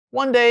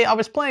One day, I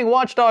was playing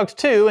Watch Dogs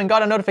 2 and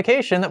got a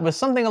notification that was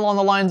something along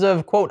the lines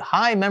of, quote,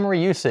 high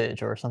memory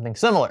usage, or something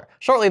similar.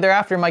 Shortly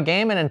thereafter, my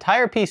game and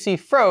entire PC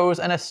froze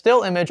and a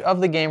still image of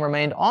the game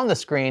remained on the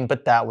screen,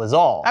 but that was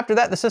all. After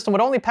that, the system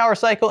would only power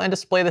cycle and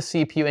display the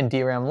CPU and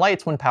DRAM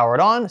lights when powered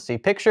on, see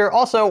picture.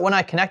 Also, when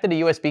I connected a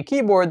USB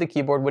keyboard, the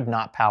keyboard would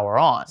not power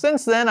on.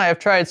 Since then, I have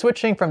tried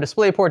switching from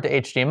DisplayPort to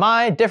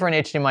HDMI,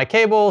 different HDMI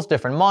cables,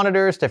 different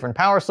monitors, different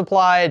power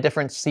supply,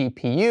 different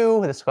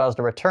CPU. This caused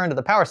a return to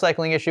the power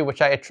cycling issue,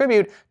 which I attribute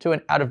to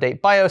an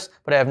out-of-date BIOS,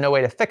 but I have no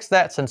way to fix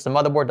that since the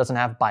motherboard doesn't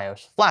have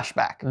BIOS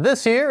flashback.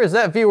 This here is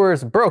that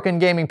viewer's broken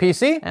gaming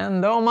PC,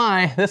 and oh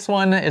my, this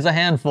one is a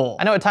handful.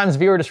 I know at times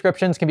viewer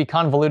descriptions can be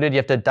convoluted. You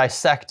have to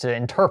dissect to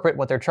interpret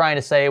what they're trying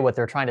to say, what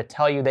they're trying to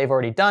tell you they've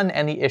already done,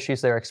 and the issues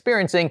they're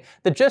experiencing.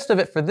 The gist of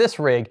it for this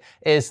rig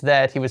is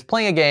that he was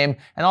playing a game,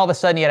 and all of a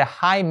sudden he had a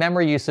high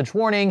memory usage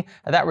warning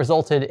that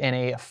resulted in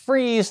a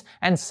freeze,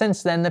 and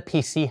since then the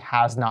PC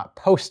has not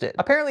posted.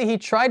 Apparently he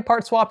tried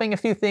part swapping a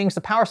few things,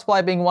 the power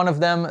supply being one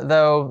of them,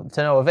 though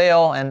to no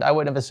avail, and I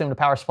wouldn't have assumed a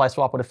power supply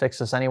swap would have fixed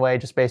this anyway,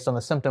 just based on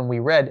the symptom we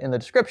read in the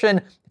description.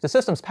 If the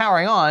system's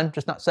powering on,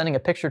 just not sending a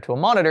picture to a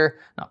monitor,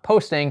 not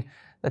posting,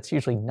 that's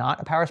usually not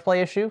a power supply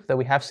issue, though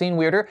we have seen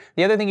weirder.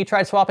 The other thing he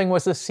tried swapping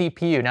was the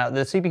CPU. Now,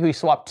 the CPU he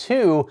swapped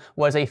to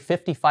was a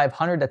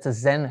 5500, that's a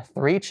Zen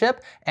 3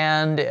 chip,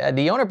 and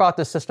the owner bought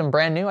this system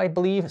brand new, I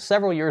believe,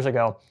 several years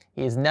ago.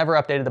 He has never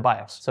updated the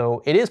BIOS.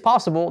 So it is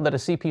possible that a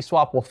CPU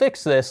swap will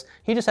fix this.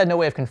 He just had no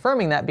way of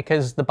confirming that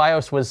because the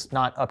BIOS was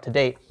not up to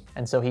date.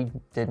 And so he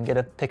didn't get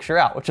a picture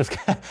out, which is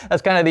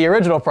that's kind of the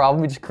original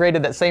problem. We just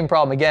created that same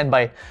problem again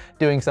by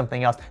doing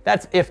something else.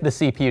 That's if the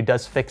CPU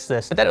does fix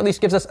this. But that at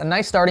least gives us a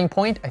nice starting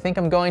point. I think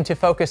I'm going to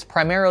focus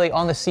primarily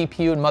on the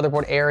CPU and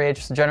motherboard area,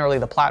 just generally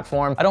the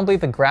platform. I don't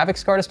believe the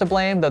graphics card is to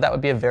blame, though that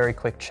would be a very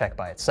quick check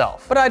by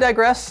itself. But I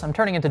digress. I'm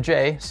turning into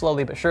Jay,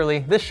 slowly but surely.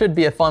 This should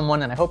be a fun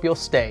one, and I hope you'll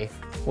stay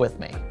with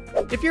me.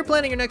 If you're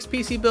planning your next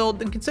PC build,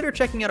 then consider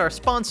checking out our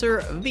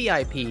sponsor,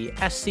 VIP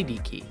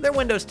SCD Key. Their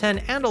Windows 10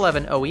 and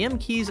 11 OEM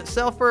keys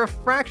sell for a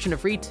fraction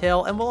of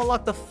retail and will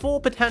unlock the full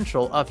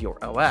potential of your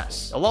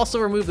OS. They'll also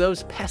remove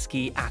those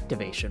pesky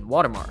activation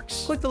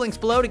watermarks. Click the links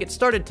below to get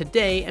started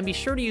today, and be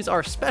sure to use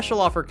our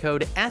special offer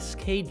code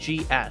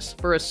SKGS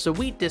for a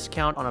sweet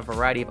discount on a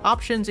variety of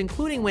options,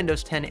 including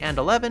Windows 10 and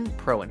 11,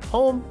 Pro and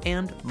Home,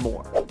 and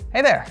more.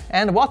 Hey there,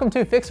 and welcome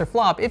to Fix or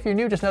Flop. If you're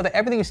new, just know that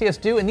everything you see us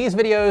do in these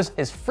videos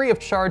is free of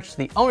charge to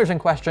the owners in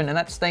question, and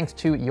that's thanks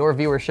to your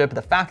viewership.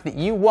 The fact that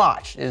you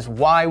watch is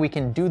why we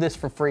can do this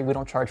for free. We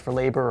don't charge for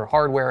labor or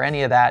hardware or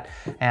any of that,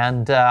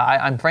 and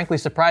I'm frankly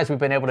surprised we've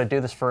been able to do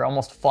this for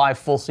almost 5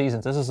 full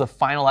seasons. This is the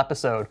final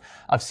episode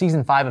of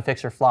season 5 of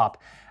Fix or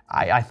Flop.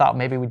 I thought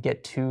maybe we'd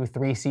get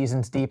 2-3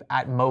 seasons deep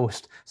at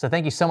most. So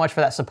thank you so much for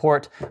that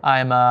support.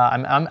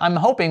 I'm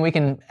hoping we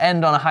can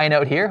end on a high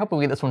note here. Hoping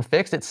we get this one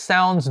fixed. It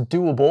sounds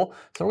doable.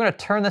 So we're gonna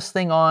turn this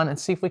thing on and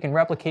see if we can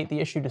replicate the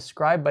issue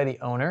described by the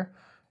owner.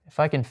 If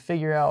I can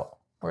figure out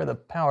where the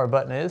power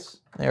button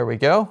is. There we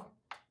go.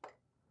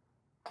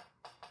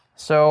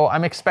 So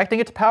I'm expecting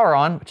it to power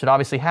on, which it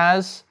obviously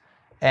has,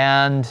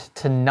 and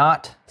to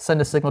not send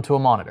a signal to a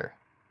monitor.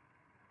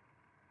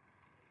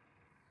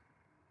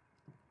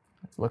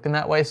 It's looking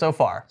that way so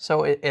far.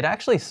 So it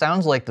actually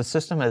sounds like the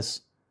system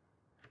has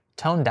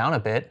toned down a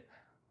bit.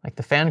 Like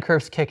the fan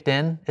curves kicked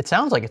in. It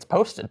sounds like it's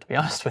posted, to be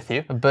honest with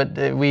you, but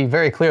we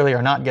very clearly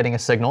are not getting a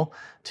signal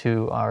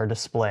to our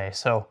display.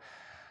 So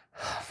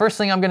first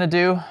thing I'm gonna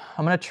do,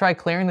 I'm gonna try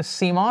clearing the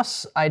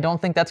CMOS. I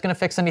don't think that's gonna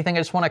fix anything. I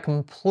just wanna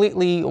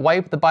completely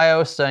wipe the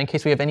BIOS in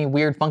case we have any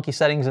weird funky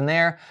settings in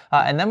there.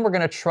 And then we're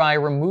gonna try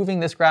removing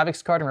this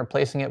graphics card and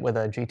replacing it with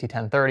a GT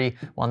 1030,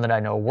 one that I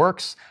know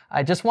works.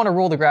 I just wanna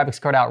rule the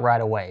graphics card out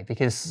right away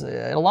because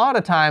a lot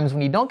of times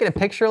when you don't get a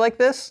picture like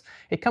this,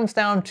 it comes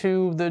down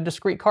to the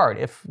discrete card,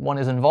 if one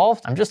is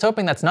involved. I'm just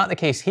hoping that's not the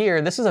case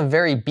here. This is a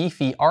very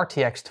beefy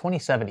RTX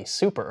 2070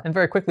 Super. And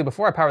very quickly,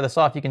 before I power this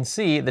off, you can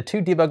see the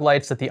 2 debug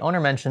lights that the owner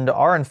mentioned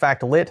are in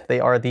fact lit. They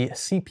are the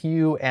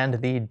CPU and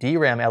the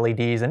DRAM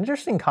LEDs. An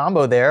interesting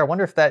combo there. I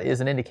wonder if that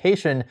is an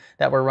indication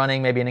that we're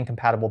running maybe an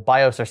incompatible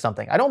BIOS or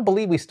something. I don't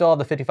believe we still have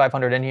the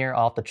 5500 in here.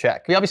 I'll have to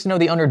check. We obviously know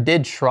the owner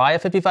did try a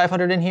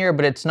 5500 in here,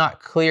 but it's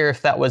not clear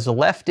if that was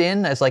left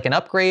in as like an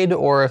upgrade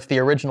or if the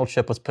original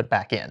chip was put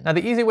back in. Now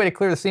the easy way to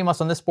clear the CMOS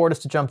on this board is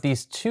to jump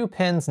these 2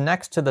 pins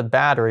next to the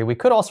battery. We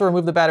could also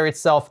remove the battery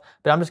itself,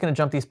 but I'm just gonna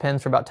jump these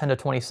pins for about 10 to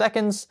 20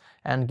 seconds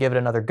and give it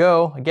another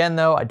go. Again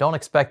though, I don't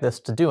expect this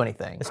to do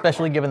anything,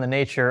 especially given the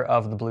nature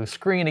of the blue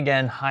screen.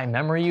 Again, high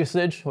memory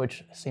usage,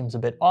 which seems a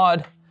bit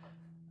odd.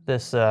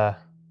 This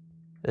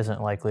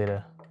isn't likely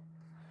to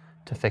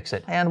fix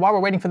it. And while we're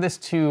waiting for this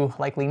to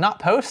likely not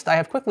post, I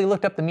have quickly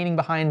looked up the meaning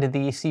behind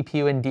the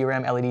CPU and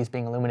DRAM LEDs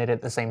being illuminated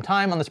at the same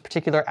time on this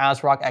particular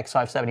ASRock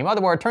X570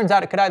 motherboard. Turns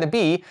out it could either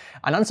be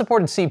an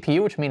unsupported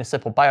CPU, which means a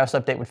simple BIOS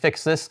update would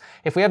fix this.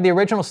 If we have the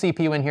original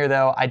CPU in here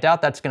though, I doubt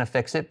that's gonna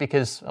fix it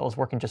because it was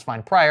working just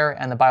fine prior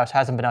and the BIOS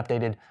hasn't been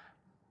updated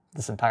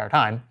this entire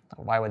time.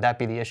 Why would that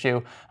be the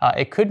issue?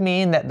 It could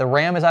mean that the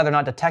RAM is either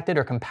not detected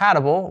or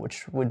compatible,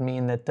 which would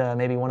mean that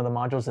maybe one of the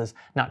modules is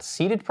not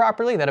seated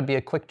properly. That'd be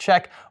a quick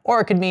check. Or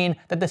it could mean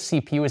that the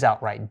CPU is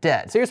outright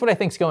dead. So here's what I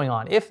think is going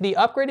on. If the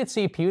upgraded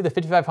CPU, the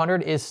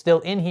 5500, is still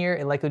in here,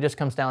 it likely just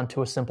comes down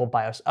to a simple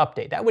BIOS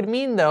update. That would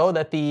mean, though,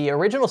 that the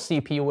original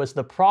CPU was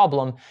the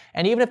problem.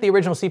 And even if the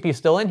original CPU is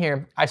still in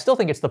here, I still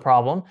think it's the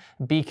problem,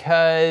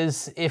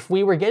 because if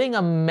we were getting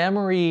a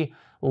memory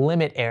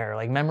limit error,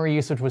 like memory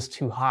usage was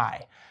too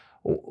high,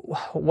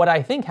 what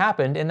I think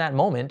happened in that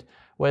moment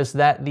was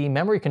that the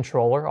memory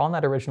controller on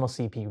that original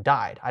CPU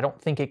died. I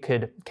don't think it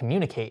could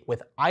communicate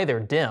with either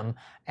DIMM,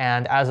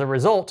 and as a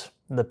result,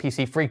 the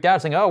PC freaked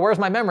out saying, oh, where's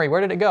my memory?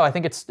 Where did it go? I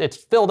think it's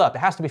filled up. It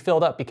has to be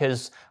filled up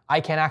because I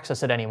can't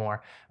access it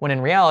anymore. When in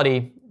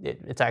reality,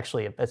 it's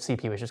actually a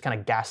CPU is just kind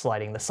of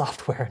gaslighting the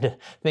software into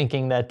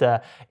thinking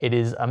that it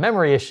is a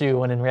memory issue,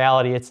 when in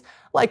reality, it's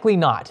likely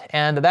not.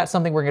 And that's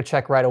something we're gonna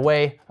check right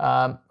away.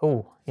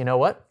 Oh, you know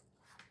what?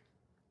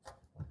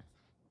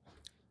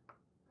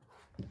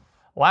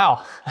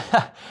 Wow,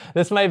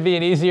 this might be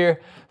an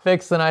easier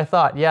fix than I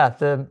thought. Yeah,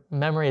 the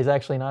memory is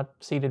actually not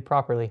seated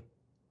properly.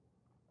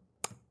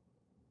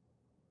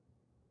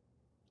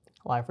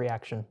 Live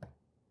reaction.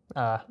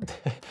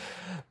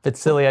 Bit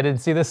silly I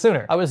didn't see this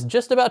sooner. I was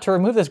just about to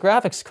remove this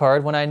graphics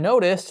card when I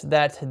noticed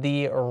that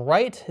the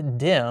right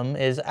DIMM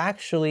is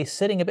actually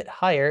sitting a bit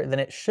higher than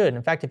it should.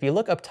 In fact, if you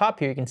look up top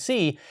here, you can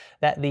see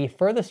that the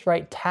furthest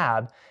right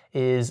tab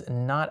is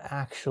not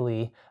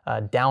actually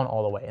down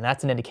all the way. And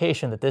that's an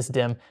indication that this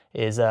DIMM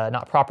is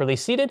not properly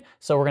seated.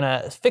 So we're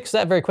gonna fix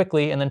that very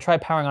quickly and then try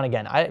powering on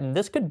again.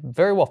 This could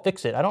very well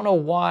fix it. I don't know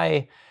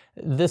why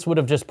this would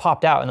have just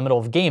popped out in the middle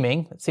of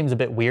gaming. It seems a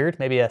bit weird,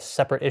 maybe a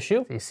separate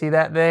issue. So you see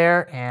that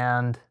there,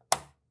 and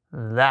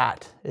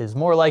that is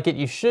more like it.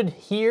 You should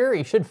hear,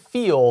 you should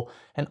feel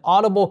an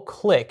audible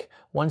click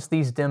once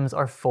these DIMMs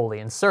are fully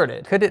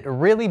inserted. Could it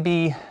really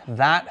be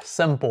that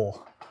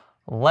simple?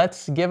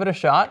 Let's give it a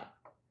shot.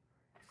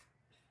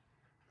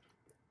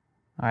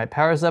 All right,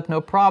 powers up,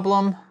 no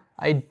problem.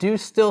 I do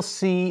still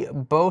see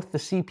both the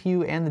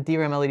CPU and the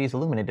DRAM LEDs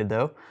illuminated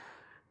though,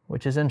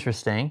 which is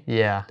interesting.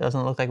 Yeah,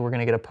 doesn't look like we're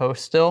gonna get a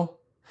post still.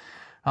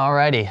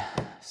 Alrighty,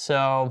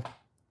 so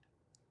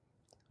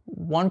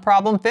one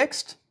problem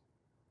fixed,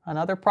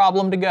 another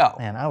problem to go.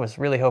 Man, I was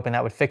really hoping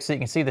that would fix it. You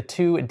can see the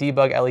two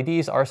debug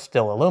LEDs are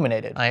still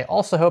illuminated. I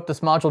also hope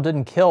this module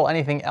didn't kill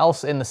anything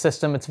else in the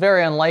system. It's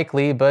very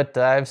unlikely, but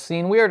I've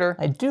seen weirder.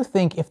 I do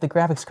think if the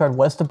graphics card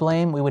was to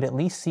blame, we would at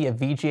least see a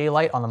VGA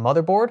light on the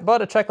motherboard,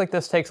 but a check like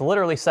this takes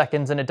literally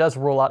seconds, and it does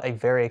rule out a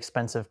very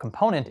expensive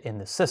component in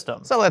the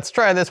system. So let's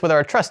try this with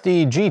our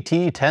trusty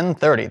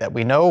GT1030 that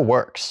we know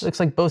works. Looks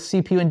like both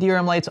CPU and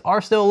DRAM lights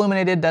are still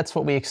illuminated. That's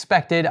what we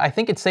expected. I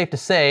think it's safe to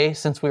say,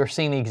 since we were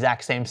seeing the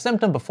exact same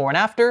symptom before and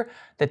after,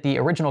 that the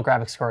original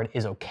graphics card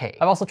is okay.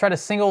 I've also tried a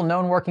single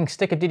known working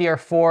stick of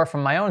DDR4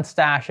 from my own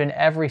stash in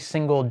every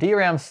single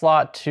DRAM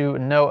slot to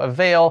no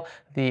avail.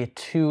 The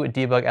two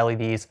debug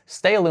LEDs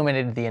stay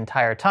illuminated the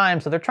entire time,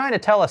 so they're trying to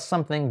tell us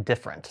something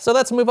different. So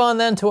let's move on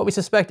then to what we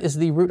suspect is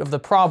the root of the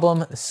problem.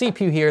 The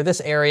CPU here, this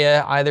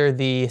area, either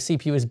the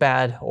CPU is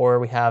bad or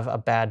we have a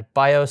bad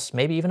BIOS,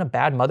 maybe even a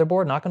bad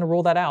motherboard, not gonna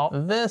rule that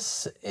out.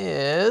 This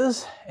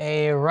is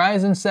a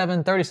Ryzen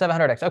 7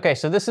 3700X. Okay,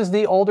 so this is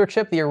the older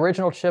chip, the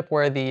original chip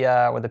where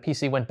the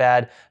PC went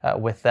bad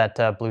with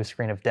that blue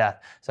screen of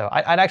death. So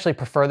I'd actually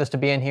prefer this to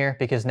be in here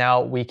because now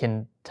we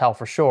can tell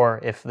for sure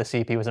if the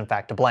CPU is in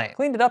fact to blame.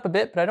 Cleaned it up a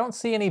bit, but I don't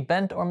see any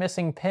bent or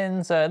missing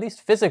pins. At least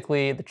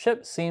physically, the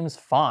chip seems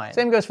fine.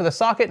 Same goes for the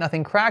socket,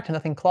 nothing cracked,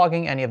 nothing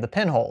clogging any of the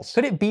pinholes.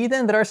 Could it be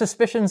then that our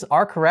suspicions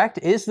are correct?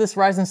 Is this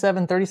Ryzen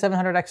 7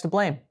 3700X to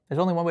blame? There's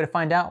only one way to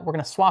find out. We're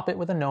gonna swap it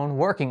with a known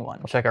working one.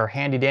 We'll check our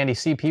handy dandy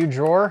CPU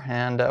drawer,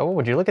 and oh,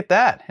 would you look at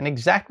that? An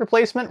exact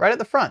replacement right at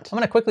the front. I'm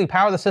gonna quickly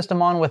power the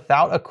system on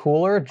without a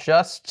cooler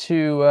just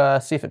to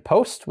see if it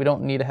posts. We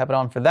don't need to have it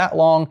on for that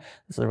long.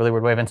 This is a really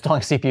weird way of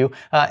installing a CPU.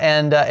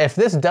 If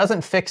this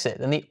doesn't fix it,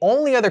 then the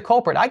only other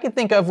culprit I could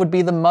think of would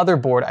be the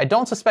motherboard. I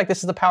don't suspect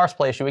this is a power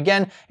supply issue.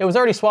 Again, it was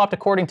already swapped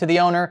according to the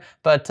owner,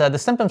 but the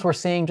symptoms we're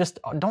seeing just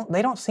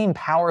don't seem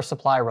power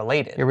supply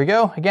related. Here we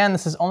go. Again,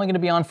 this is only gonna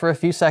be on for a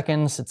few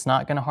seconds. It's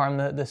not gonna harm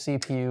the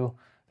CPU.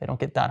 They don't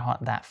get that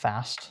hot that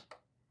fast.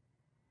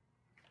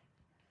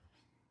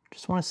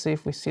 Just wanna see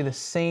if we see the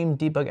same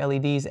debug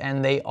LEDs,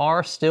 and they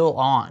are still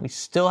on. We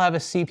still have a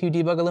CPU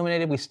debug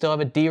illuminated. We still have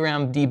a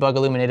DRAM debug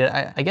illuminated.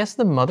 I guess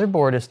the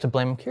motherboard is to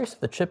blame. I'm curious if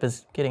the chip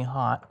is getting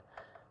hot.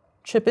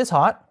 Chip is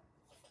hot.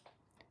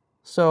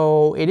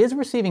 So it is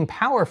receiving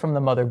power from the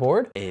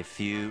motherboard. A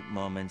few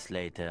moments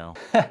later.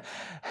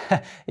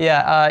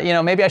 Yeah, you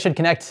know, maybe I should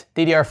connect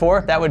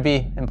DDR4. That would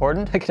be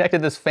important. I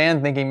connected this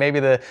fan thinking maybe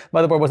the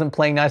motherboard wasn't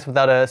playing nice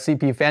without a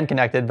CPU fan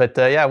connected, but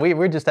yeah,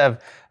 we just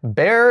have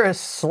bare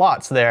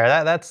slots there.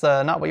 That's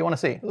not what you want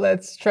to see.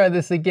 Let's try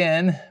this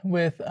again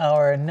with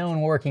our known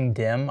working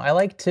DIMM. I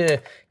like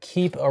to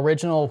keep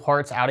original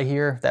parts out of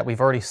here that we've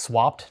already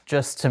swapped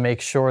just to make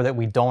sure that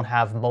we don't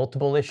have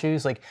multiple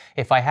issues. Like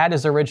if I had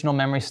his original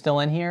memory still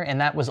in here and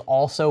that was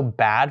also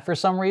bad for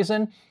some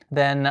reason,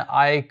 then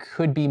I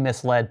could be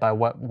misled by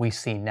what we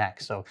see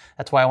next. So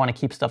that's why I want to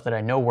keep stuff that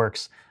I know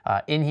works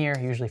in here,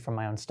 usually from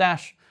my own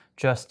stash,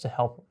 just to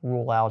help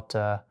rule out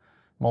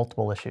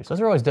multiple issues.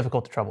 Those are always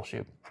difficult to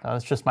troubleshoot.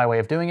 That's just my way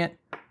of doing it.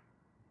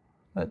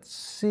 Let's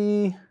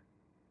see.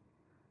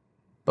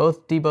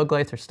 Both debug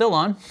lights are still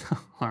on.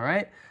 All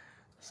right.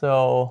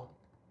 So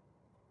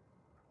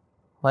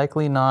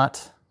likely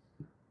not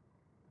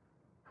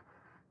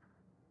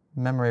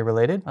memory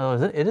related.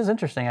 Although it is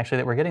interesting actually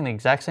that we're getting the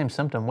exact same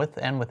symptom with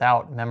and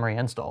without memory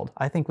installed.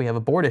 I think we have a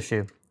board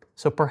issue.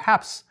 So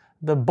perhaps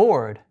the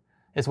board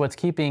is what's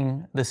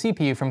keeping the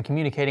CPU from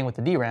communicating with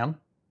the DRAM.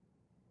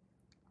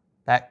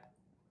 That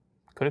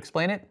could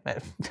explain it.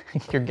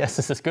 Your guess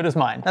is as good as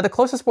mine. Now the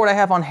closest board I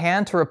have on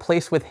hand to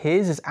replace with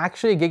his is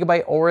actually a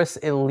Gigabyte Aorus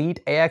Elite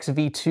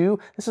AX-V2.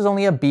 This is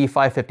only a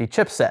B550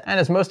 chipset. And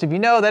as most of you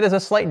know, that is a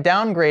slight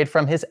downgrade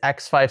from his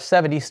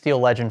X570 Steel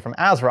Legend from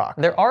ASRock.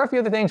 There are a few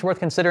other things worth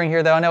considering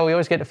here though. I know we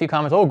always get a few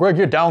comments, oh Greg,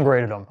 you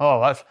downgraded him.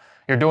 Oh,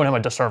 you're doing him a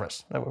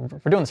disservice.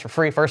 We're doing this for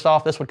free. First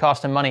off, this would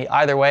cost him money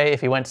either way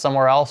if he went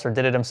somewhere else or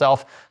did it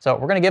himself. So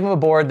we're gonna give him a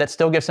board that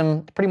still gives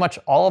him pretty much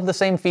all of the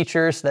same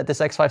features that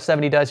this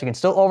X570 does. You can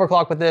still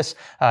overclock with this.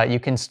 You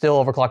can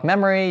still overclock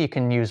memory. You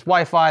can use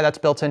Wi-Fi that's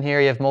built in here.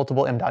 You have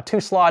multiple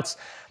M.2 slots.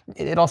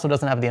 It also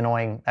doesn't have the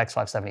annoying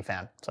X570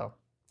 fan. So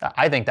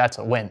I think that's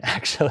a win,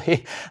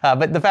 actually.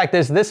 But the fact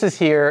is, this is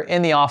here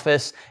in the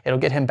office. It'll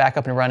get him back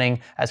up and running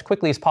as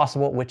quickly as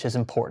possible, which is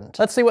important.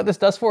 Let's see what this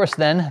does for us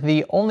then.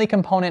 The only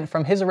component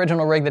from his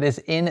original rig that is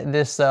in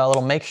this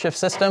little makeshift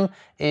system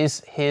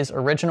is his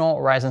original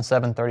Ryzen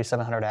 7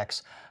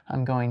 3700X.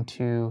 I'm going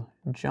to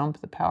jump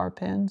the power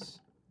pins.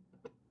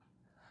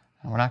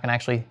 And we're not gonna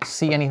actually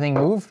see anything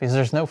move because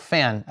there's no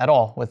fan at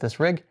all with this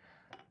rig.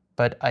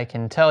 But I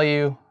can tell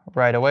you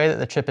right away that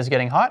the chip is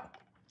getting hot,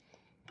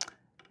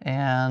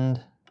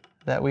 and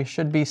that we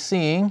should be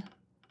seeing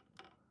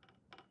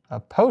a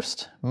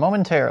post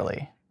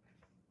momentarily.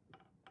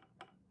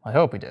 I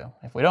hope we do.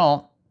 If we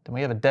don't, then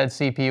we have a dead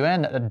CPU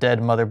and a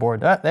dead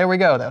motherboard. There we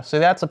go though. So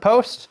that's a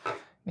post. You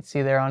can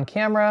see there on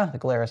camera. The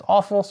glare is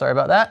awful, sorry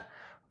about that.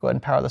 Go ahead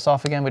and power this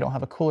off again. We don't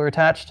have a cooler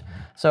attached.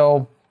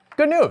 So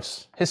good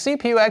news. His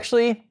CPU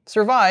actually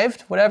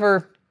survived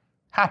whatever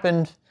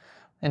happened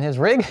in his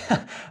rig,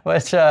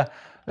 which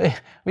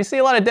we see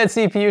a lot of dead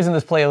CPUs in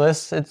this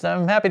playlist.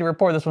 I'm happy to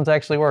report this one's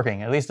actually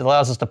working. At least it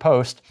allows us to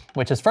post,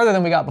 which is further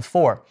than we got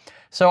before.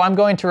 So I'm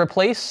going to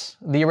replace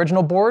the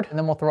original board, and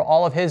then we'll throw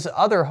all of his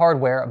other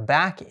hardware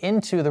back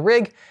into the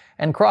rig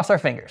and cross our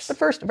fingers. But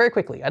first, very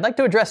quickly, I'd like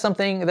to address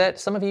something that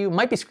some of you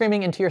might be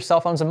screaming into your cell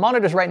phones and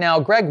monitors right now.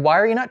 Greg, why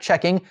are you not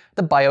checking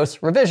the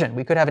BIOS revision?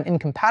 We could have an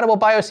incompatible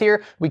BIOS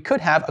here. We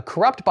could have a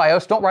corrupt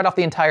BIOS. Don't write off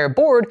the entire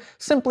board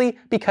simply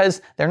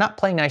because they're not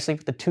playing nicely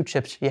with the two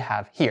chips you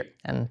have here.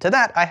 And to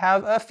that, I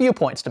have a few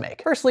points to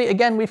make. Firstly,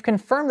 again, we've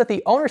confirmed that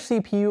the owner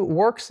CPU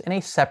works in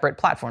a separate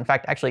platform. In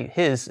fact, actually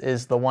his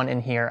is the one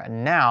in here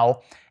now.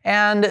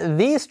 And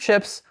these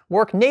chips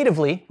work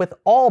natively with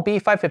all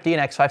B550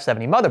 and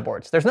X570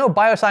 motherboards. There's no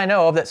BIOS I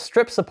know of that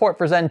strips support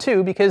for Zen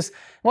 2 because,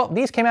 well,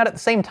 these came out at the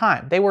same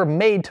time. They were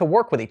made to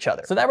work with each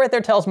other. So that right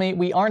there tells me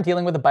we aren't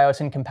dealing with a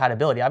BIOS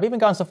incompatibility. I've even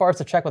gone so far as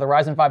to check with a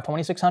Ryzen 5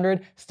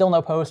 2600, still no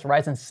post.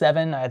 Ryzen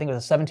 7, I think it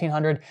was a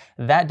 1700,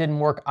 that didn't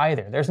work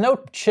either. There's no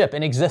chip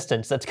in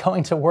existence that's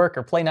going to work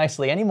or play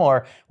nicely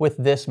anymore with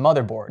this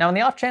motherboard. Now, in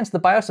the off chance the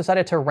BIOS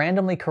decided to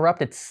randomly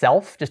corrupt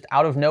itself just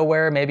out of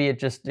nowhere, maybe it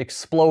just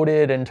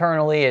exploded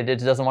internally, it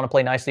just doesn't want to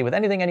play nicely with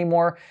anything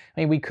anymore. I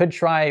mean, we could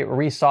try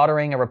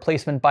resoldering a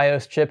replacement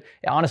BIOS chip.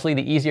 Honestly,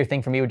 the easier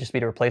thing for me would just be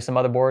to replace the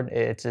motherboard.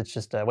 It's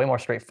just way more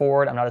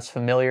straightforward. I'm not as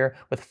familiar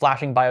with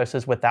flashing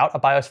BIOSes without a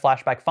BIOS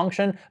flashback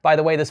function. By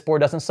the way, this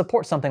board doesn't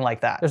support something like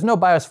that. There's no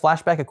BIOS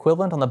flashback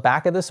equivalent on the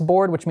back of this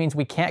board, which means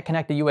we can't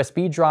connect a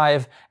USB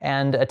drive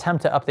and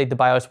attempt to update the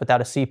BIOS without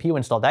a CPU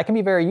installed. That can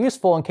be very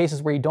useful in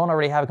cases where you don't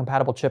already have a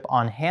compatible chip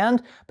on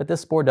hand, but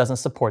this board doesn't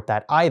support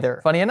that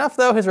either. Funny enough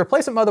though, his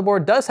replacement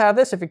motherboard does have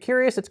this. If you're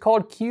curious, it's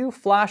called Q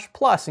Flash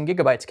Plus in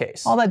Gigabyte's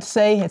case. All that to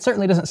say, it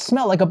certainly doesn't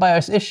smell like a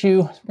BIOS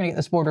issue. So we're gonna get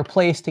this board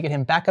replaced to get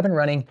him back up and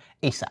running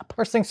ASAP.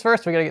 First things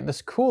first, we gotta get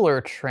this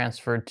cooler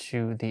transferred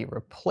to the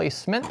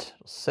replacement.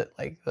 It'll sit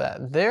like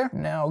that there.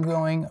 Now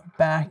going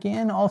back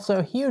in.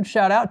 Also, huge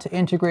shout out to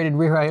integrated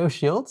rear IO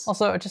shields.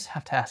 Also, I just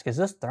have to ask, is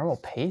this thermal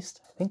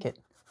paste? I think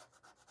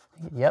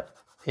yep.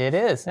 It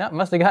is. Yeah,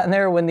 must have gotten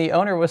there when the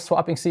owner was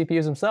swapping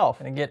CPUs himself.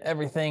 Gonna get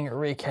everything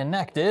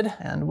reconnected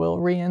and we'll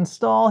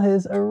reinstall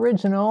his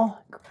original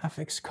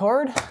graphics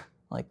card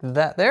like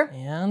that there.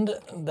 And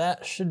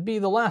that should be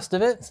the last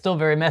of it. Still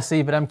very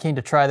messy, but I'm keen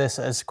to try this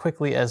as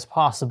quickly as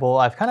possible.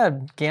 I've kind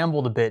of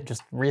gambled a bit,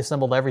 just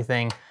reassembled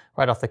everything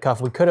right off the cuff.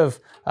 We could have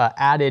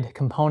added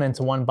components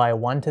one by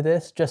one to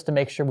this just to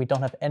make sure we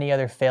don't have any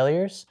other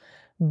failures,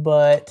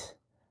 but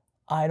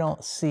I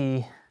don't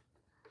see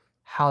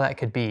how that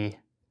could be.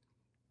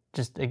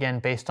 Just again,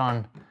 based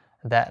on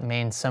that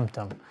main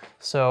symptom.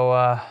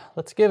 So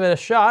let's give it a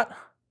shot.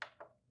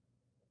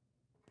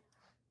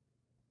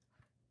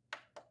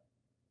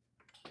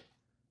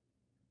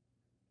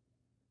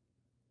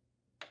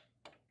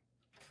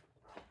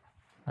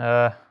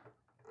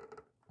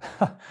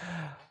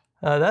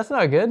 That's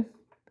not good.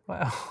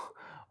 Wow.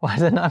 Why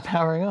is it not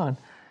powering on?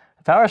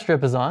 The power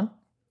strip is on.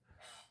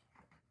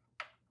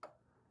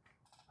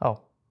 Oh,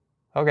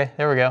 okay,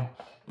 there we go.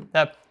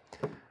 That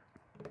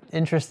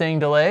interesting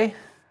delay.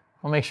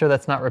 We'll make sure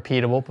that's not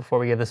repeatable before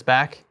we give this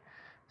back.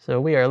 So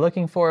we are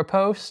looking for a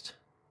post.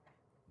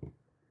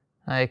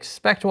 I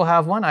expect we'll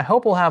have one. I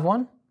hope we'll have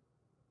one.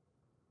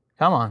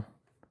 Come on.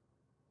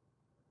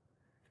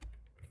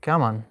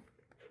 Come on.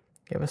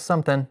 Give us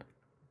something.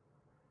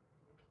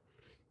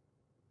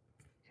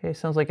 Okay,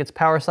 sounds like it's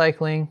power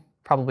cycling,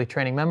 probably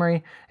training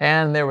memory.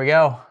 And there we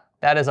go.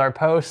 That is our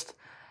post.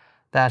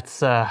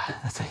 That's a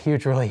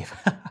huge relief.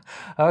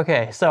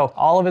 Okay, so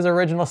all of his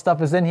original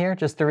stuff is in here,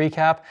 just to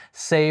recap,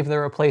 save the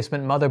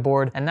replacement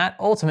motherboard, and that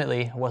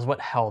ultimately was what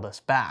held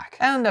us back.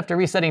 And after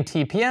resetting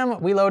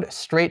TPM, we load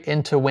straight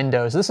into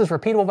Windows. This is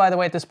repeatable, by the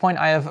way. At this point,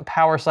 I have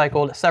power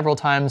cycled several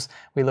times.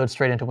 We load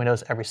straight into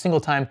Windows every single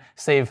time,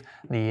 save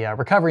the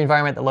recovery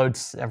environment that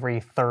loads every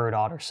third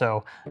odd or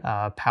so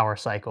power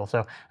cycle.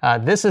 So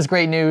this is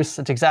great news.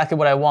 It's exactly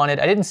what I wanted.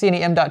 I didn't see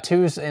any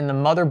M.2s in the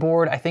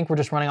motherboard. I think we're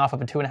just running off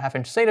of a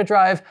 2.5-inch SATA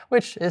drive,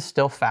 which is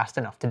still fast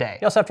enough today.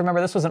 You also have to remember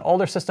this was an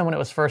older system when it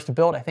was first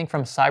built, I think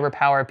from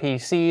CyberPower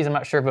PCs. I'm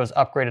not sure if it was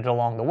upgraded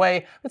along the way,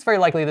 but it's very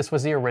likely this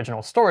was the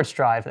original storage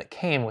drive that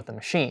came with the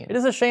machine. It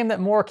is a shame that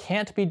more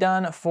can't be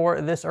done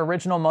for this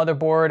original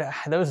motherboard.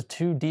 Those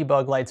two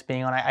debug lights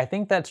being on, I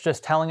think that's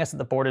just telling us that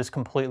the board is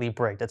completely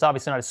bricked. It's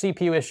obviously not a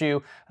CPU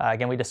issue.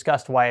 Again, we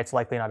discussed why it's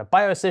likely not a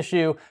BIOS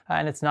issue,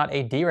 and it's not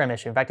a DRAM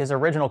issue. In fact, his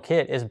original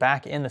kit is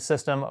back in the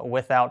system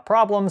without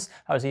problems.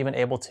 I was even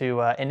able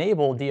to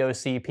enable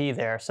DOCP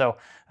there. So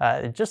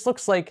it just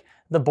looks like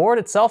the board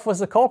itself was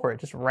the culprit.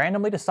 It just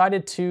randomly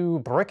decided to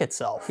brick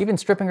itself. Even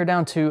stripping her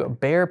down to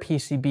bare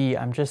PCB,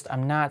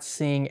 I'm not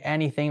seeing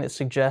anything that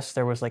suggests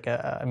there was like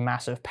a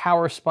massive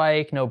power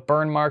spike, no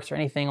burn marks or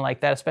anything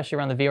like that, especially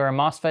around the VRM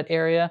MOSFET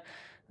area.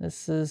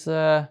 This is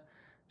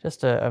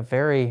just a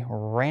very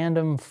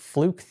random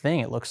fluke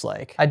thing, it looks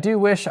like. I do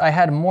wish I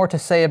had more to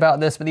say about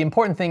this, but the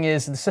important thing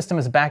is the system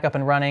is back up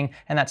and running,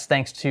 and that's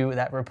thanks to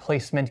that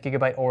replacement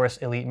Gigabyte Aorus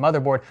Elite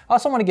motherboard. I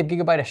also want to give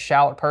Gigabyte a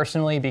shout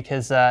personally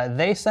because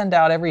they send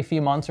out every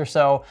few months or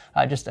so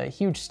just a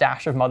huge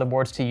stash of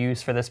motherboards to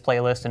use for this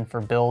playlist and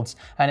for builds,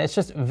 and it's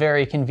just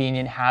very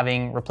convenient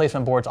having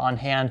replacement boards on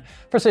hand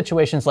for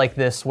situations like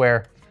this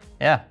where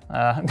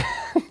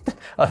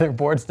other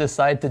boards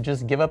decide to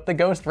just give up the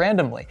ghost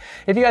randomly.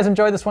 If you guys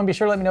enjoyed this one, be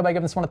sure to let me know by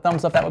giving this one a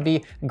thumbs up. That would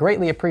be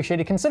greatly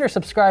appreciated. Consider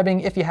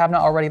subscribing if you have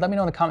not already. Let me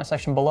know in the comment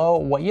section below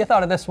what you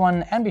thought of this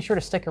one, and be sure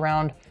to stick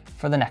around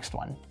for the next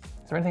one.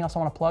 Is there anything else I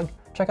want to plug?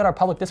 Check out our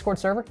public Discord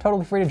server,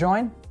 totally free to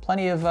join.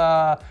 Plenty of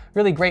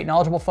really great,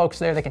 knowledgeable folks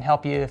there that can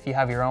help you if you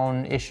have your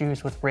own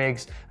issues with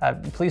rigs.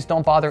 Please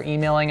don't bother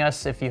emailing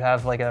us if you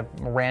have like a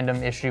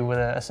random issue with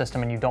a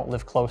system and you don't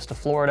live close to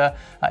Florida.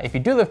 If you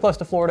do live close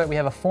to Florida, we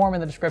have a form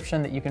in the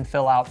description that you can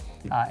fill out,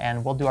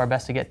 and we'll do our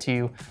best to get to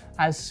you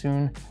as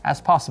soon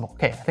as possible.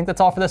 Okay, I think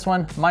that's all for this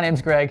one. My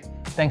name's Greg.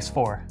 Thanks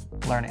for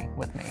learning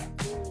with me.